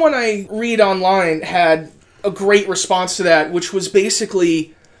 Someone I read online had a great response to that, which was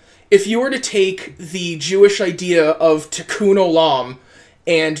basically, if you were to take the Jewish idea of tikkun olam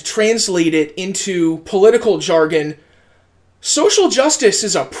and translate it into political jargon, social justice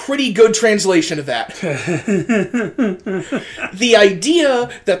is a pretty good translation of that. The idea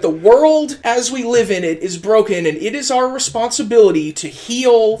that the world as we live in it is broken and it is our responsibility to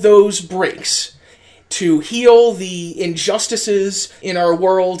heal those breaks to heal the injustices in our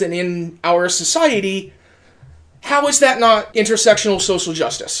world and in our society, how is that not intersectional social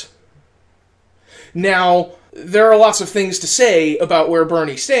justice? Now, there are lots of things to say about where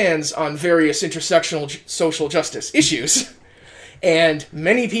Bernie stands on various intersectional social justice issues, and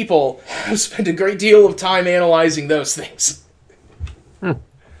many people have spent a great deal of time analyzing those things.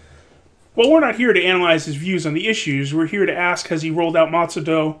 Well, we're not here to analyze his views on the issues. We're here to ask, has he rolled out matzo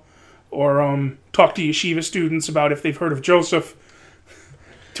dough? Or talk to yeshiva students about if they've heard of Joseph.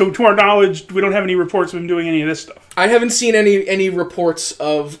 To our knowledge, we don't have any reports of him doing any of this stuff. I haven't seen any reports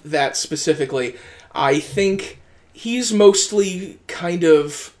of that specifically. I think he's mostly kind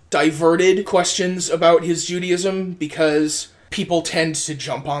of diverted questions about his Judaism because people tend to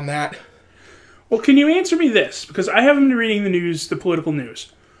jump on that. Well, can you answer me this? Because I haven't been reading the news, the political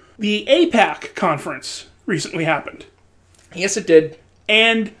news. The AIPAC conference recently happened. Yes, it did.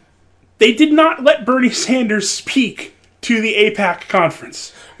 And they did not let Bernie Sanders speak to the AIPAC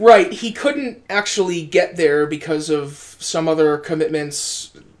conference. Right. He couldn't actually get there because of some other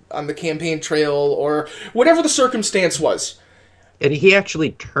commitments on the campaign trail or whatever the circumstance was. And he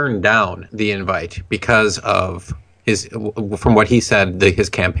actually turned down the invite because of from what he said, his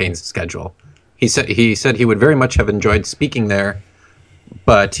campaign schedule. He said he would very much have enjoyed speaking there,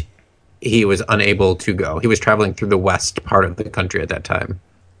 but he was unable to go. He was traveling through the west part of the country at that time.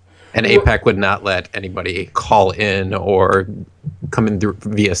 And AIPAC would not let anybody call in or come in through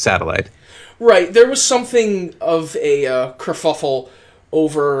via satellite. Right. There was something of a kerfuffle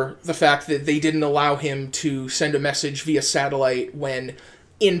over the fact that they didn't allow him to send a message via satellite when,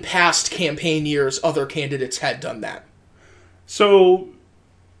 in past campaign years, other candidates had done that. So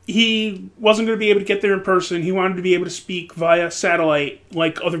he wasn't going to be able to get there in person. He wanted to be able to speak via satellite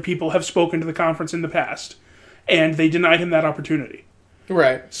like other people have spoken to the conference in the past. And they denied him that opportunity.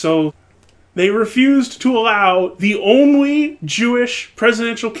 Right. So they refused to allow the only Jewish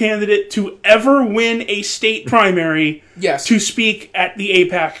presidential candidate to ever win a state primary to speak at the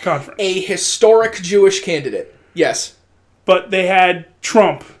AIPAC conference. A historic Jewish candidate. Yes. But they had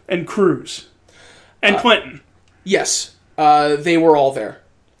Trump and Cruz and Clinton. Yes. They were all there.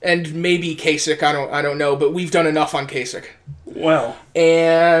 And maybe Kasich, I don't know, but we've done enough on Kasich. Well.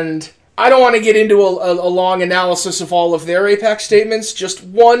 And I don't want to get into a long analysis of all of their AIPAC statements. Just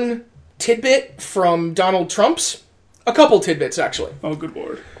one tidbit from Donald Trump's. A couple tidbits, actually. Oh, good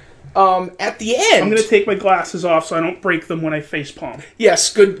lord. At the end... I'm going to take my glasses off so I don't break them when I facepalm.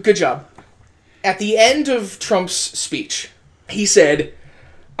 Yes, good job. At the end of Trump's speech, he said,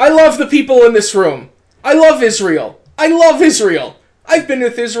 "I love the people in this room. I love Israel. I love Israel. I've been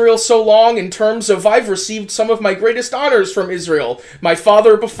with Israel so long in terms of I've received some of my greatest honors from Israel. My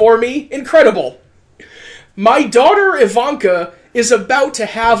father before me, incredible. My daughter Ivanka is about to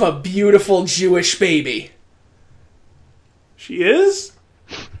have a beautiful Jewish baby." She is?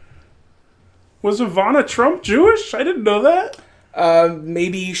 Was Ivana Trump Jewish? I didn't know that.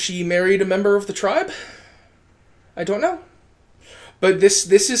 Maybe she married a member of the tribe? I don't know. But this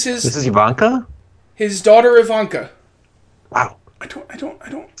is his... This is Ivanka? His daughter Ivanka. Wow. I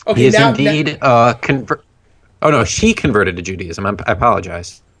don't. Okay, he is indeed Oh no, she converted to Judaism. I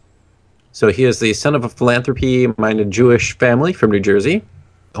apologize. So he is the son of a philanthropy-minded Jewish family from New Jersey,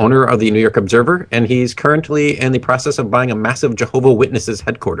 owner of the New York Observer, and he's currently in the process of buying a massive Jehovah's Witnesses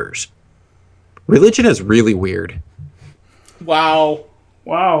headquarters. Religion is really weird. Wow.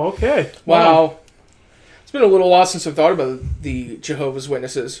 Okay. Wow. It's been a little while since I've thought about the Jehovah's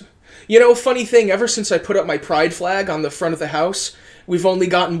Witnesses. You know, funny thing, ever since I put up my pride flag on the front of the house, we've only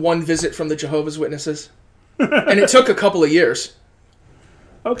gotten one visit from the Jehovah's Witnesses. And it took a couple of years.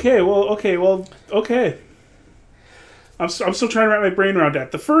 Okay. I'm still trying to wrap my brain around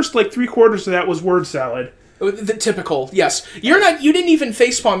that. The first, 3/4 of that was word salad. The typical, yes. You didn't even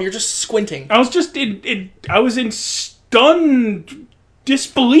facepalm, you're just squinting. I was just I was in stunned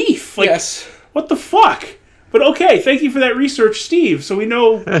disbelief. Yes. What the fuck? But okay, thank you for that research, Steve. So we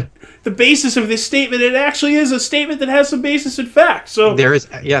know the basis of this statement. It actually is a statement that has some basis in fact. So there is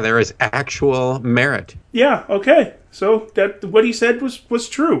actual merit. Yeah, okay. So that what he said was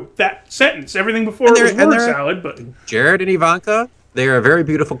true. That sentence, everything before it was word salad. But Jared and Ivanka, they are a very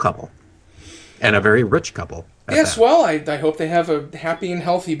beautiful couple. And a very rich couple. Yes, well, I hope they have a happy and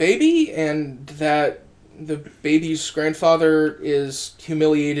healthy baby, and that the baby's grandfather is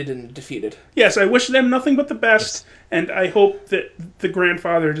humiliated and defeated. Yes, I wish them nothing but the best, and I hope that the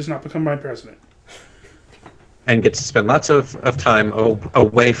grandfather does not become my president. And gets to spend lots of time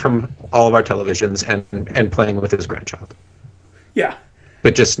away from all of our televisions and playing with his grandchild. Yeah.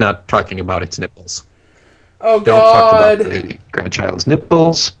 But just not talking about its nipples. Oh, Don't talk about the grandchild's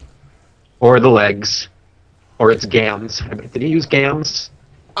nipples. or the legs, or its gams. Did he use gams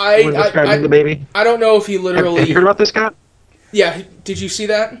when describing the baby? I don't know if he Have literally... you heard about this, Scott? Yeah, did you see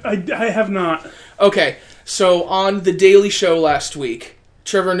that? I have not. Okay, so on The Daily Show last week,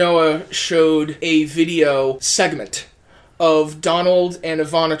 Trevor Noah showed a video segment of Donald and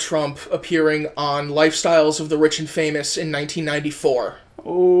Ivana Trump appearing on Lifestyles of the Rich and Famous in 1994.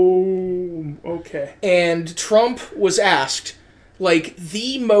 Oh, okay. And Trump was asked, like,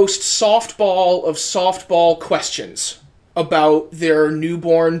 the most softball of softball questions about their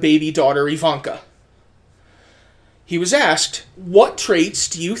newborn baby daughter, Ivanka. He was asked, what traits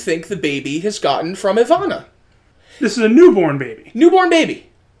do you think the baby has gotten from Ivana? This is a newborn baby. Newborn baby.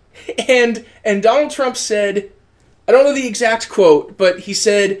 And Donald Trump said, I don't know the exact quote, but he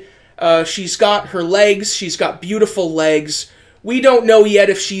said, she's got her legs, she's got beautiful legs. We don't know yet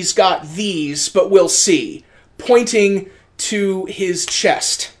if she's got these, but we'll see. Pointing to his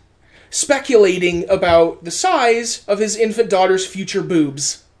chest. Speculating about the size of his infant daughter's future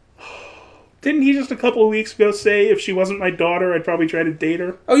boobs. Didn't he just a couple of weeks ago say, if she wasn't my daughter, I'd probably try to date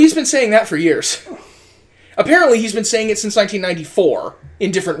her? Oh, he's been saying that for years. Apparently, he's been saying it since 1994,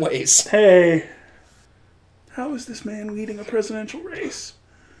 in different ways. Hey, how is this man leading a presidential race?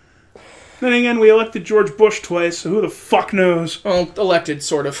 Then again, we elected George Bush twice, so who the fuck knows? Well, elected,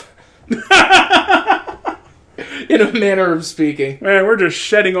 sort of. In a manner of speaking. Man, we're just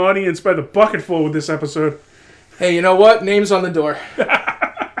shedding audience by the bucketful with this episode. Hey, you know what? Name's on the door.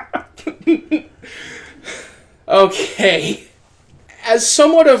 Okay. As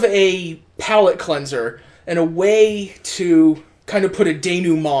somewhat of a palate cleanser and a way to kind of put a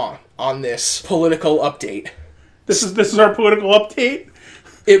denouement on this political update. This is our political update?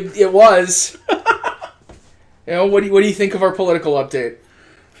 It was. You know, what do you think of our political update?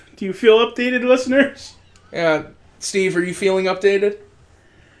 Do you feel updated, listeners? Yeah, Steve, are you feeling updated?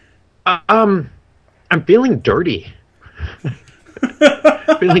 I'm feeling dirty.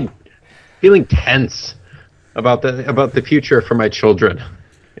 feeling tense about the future for my children.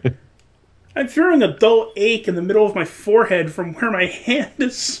 I'm feeling a dull ache in the middle of my forehead from where my hand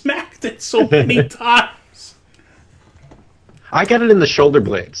has smacked it so many times. I got it in the shoulder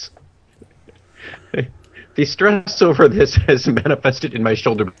blades. The stress over this has manifested in my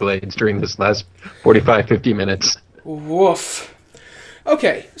shoulder blades during this last 45, 50 minutes. Woof.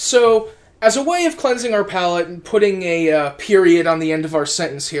 Okay, so as a way of cleansing our palate and putting a period on the end of our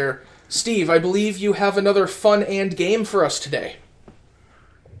sentence here, Steve, I believe you have another fun and game for us today.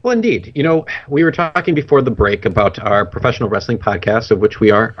 Well, indeed. You know, we were talking before the break about our professional wrestling podcast, of which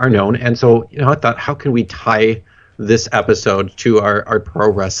we are known. And so, I thought, how can we tie this episode to our pro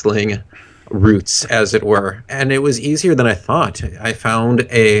wrestling roots, as it were? And it was easier than I thought. I found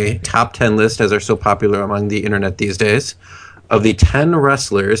a top 10 list, as are so popular among the internet these days, of the 10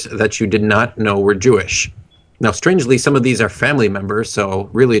 wrestlers that you did not know were Jewish. Now, strangely, some of these are family members, so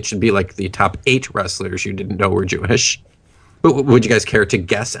really it should be like the top 8 wrestlers you didn't know were Jewish. But would you guys care to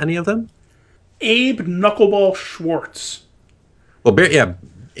guess any of them? Abe Knuckleball Schwartz. Well,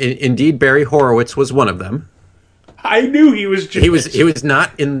 indeed, Barry Horowitz was one of them. I knew he was Jewish. He was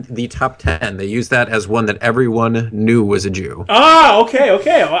not in the top 10. They used that as one that everyone knew was a Jew. Ah, okay.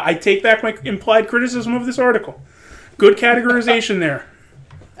 I take back my implied criticism of this article. Good categorization there.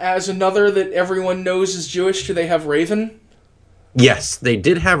 As another that everyone knows is Jewish, do they have Raven? Yes, they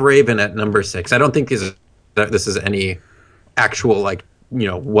did have Raven at number 6. I don't think this is any actual,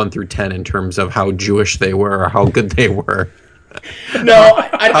 1 through 10 in terms of how Jewish they were or how good they were. No,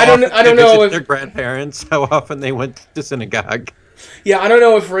 I don't know if their grandparents, how often they went to synagogue. Yeah, I don't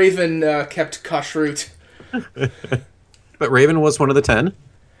know if Raven kept kashrut. But Raven was one of the 10.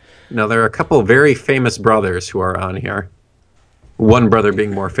 Now, there are a couple of very famous brothers who are on here. One brother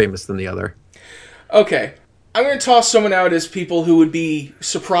being more famous than the other. Okay. I'm going to toss someone out as people who would be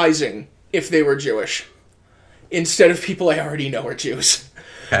surprising if they were Jewish, instead of people I already know are Jews.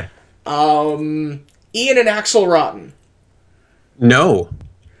 Okay. Ian and Axl Rotten. No.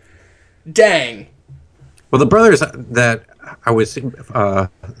 Dang. Well, the brothers that I was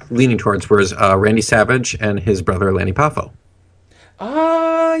leaning towards was Randy Savage and his brother Lanny Poffo.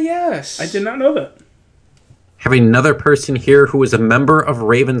 Ah, yes. I did not know that. Have another person here who was a member of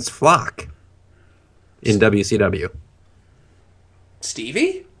Raven's flock in WCW.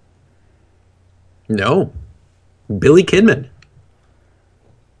 Stevie? No. Billy Kidman.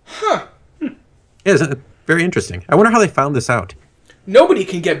 Huh. Yeah, it's very interesting. I wonder how they found this out. Nobody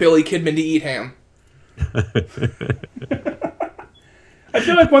can get Billy Kidman to eat ham. I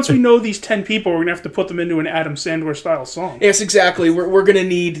feel like once we know these 10 people, we're going to have to put them into an Adam Sandler-style song. Yes, exactly. We're going to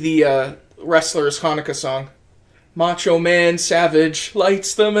need the wrestler's Hanukkah song. Macho Man Savage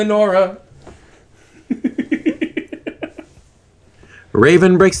lights the menorah.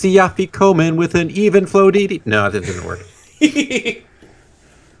 Raven breaks the Afikoman with an even flow DD. No, that didn't work.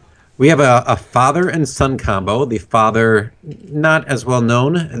 We have a father and son combo. The father, not as well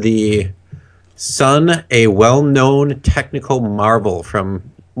known. The son, a well-known technical marvel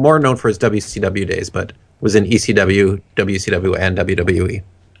more known for his WCW days, but was in ECW, WCW, and WWE.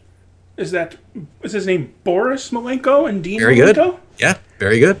 Is his name Boris Malenko and Dean Very Malenko? good. Yeah,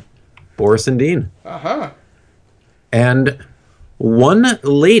 very good. Boris and Dean. Uh-huh. And one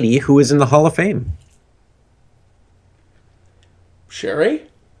lady who is in the Hall of Fame. Sherry?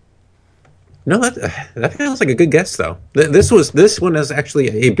 No, that feels like a good guess, though. This one is actually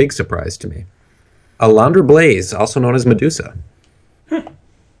a big surprise to me. Alondra Blaze, also known as Medusa.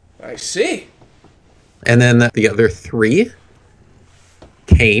 I see. And then the other three,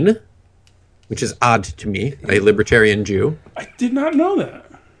 Kane, which is odd to me, a libertarian Jew. I did not know that.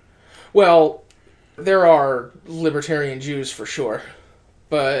 Well, there are libertarian Jews for sure,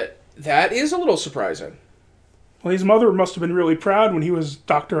 but that is a little surprising. Well, his mother must have been really proud when he was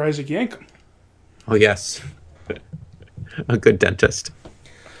Dr. Isaac Yankem. Oh, yes. A good dentist.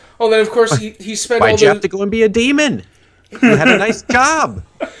 Well, then, of course, he spent Why'd you have to go and be a demon? You had a nice job.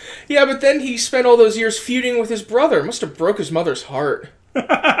 Yeah, but then he spent all those years feuding with his brother. Must have broke his mother's heart.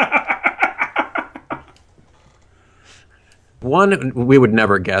 One we would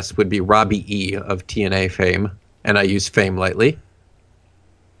never guess would be Robbie E. of TNA fame, and I use fame lightly.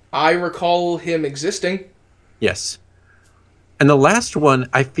 I recall him existing. Yes. And the last one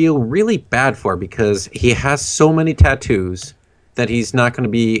I feel really bad for because he has so many tattoos that he's not going to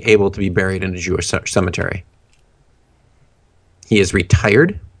be able to be buried in a Jewish cemetery. He is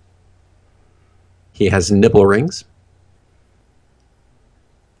retired. He has nipple rings.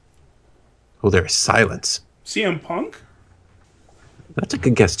 Oh, there is silence. CM Punk? That's a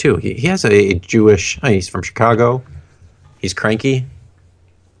good guess, too. He has a Jewish... he's from Chicago. He's cranky.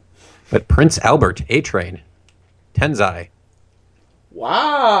 But Prince Albert, A-Train, Tenzai.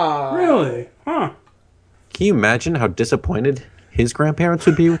 Wow. Really? Huh. Can you imagine how disappointed his grandparents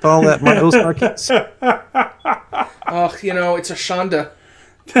would be with all that those markings? Oh, it's a Shonda.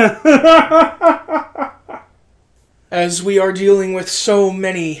 As we are dealing with so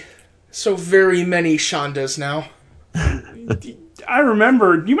very many Shondas now. I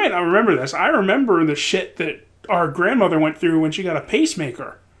remember, you might not remember this, I remember the shit that our grandmother went through when she got a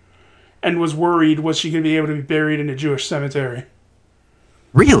pacemaker and was worried was she going to be able to be buried in a Jewish cemetery.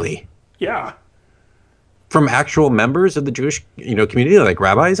 Really? Yeah. From actual members of the Jewish, community, like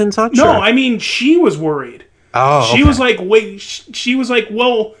rabbis and such? No, or? I mean, she was worried. Oh, She okay. was like,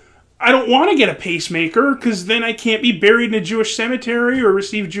 well, I don't want to get a pacemaker because then I can't be buried in a Jewish cemetery or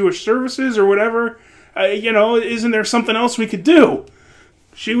receive Jewish services or whatever. Isn't there something else we could do?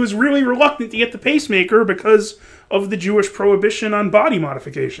 She was really reluctant to get the pacemaker because of the Jewish prohibition on body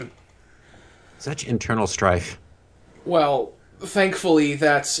modification. Such internal strife. Well, thankfully,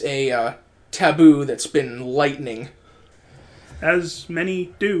 that's a taboo that's been lightening. As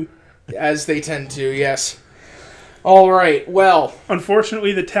many do. As they tend to, yes. All right, well.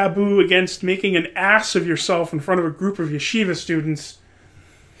 Unfortunately, the taboo against making an ass of yourself in front of a group of yeshiva students.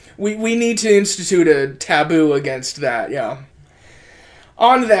 We need to institute a taboo against that, yeah.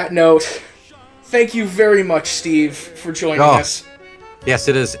 On that note, thank you very much, Steve, for joining us. Yes,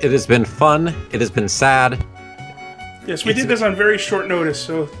 it has been fun. It has been sad. Yes, we did this on very short notice,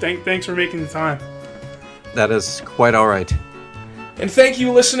 so thanks for making the time. That is quite all right. And thank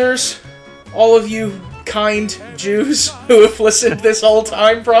you, listeners, all of you kind Jews who have listened this whole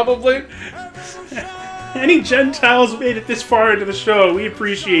time, probably. Any Gentiles made it this far into the show, we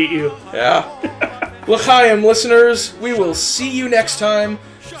appreciate you. Yeah. L'chaim, listeners, we will see you next time.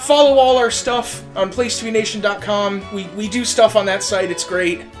 Follow all our stuff on placetobenation.com. We do stuff on that site, it's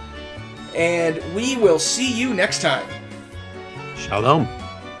great. And we will see you next time. Shalom.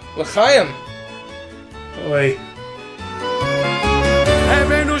 L'chaim. Oi.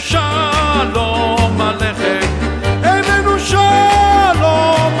 הבאנו שלום עליכם, הבאנו שלום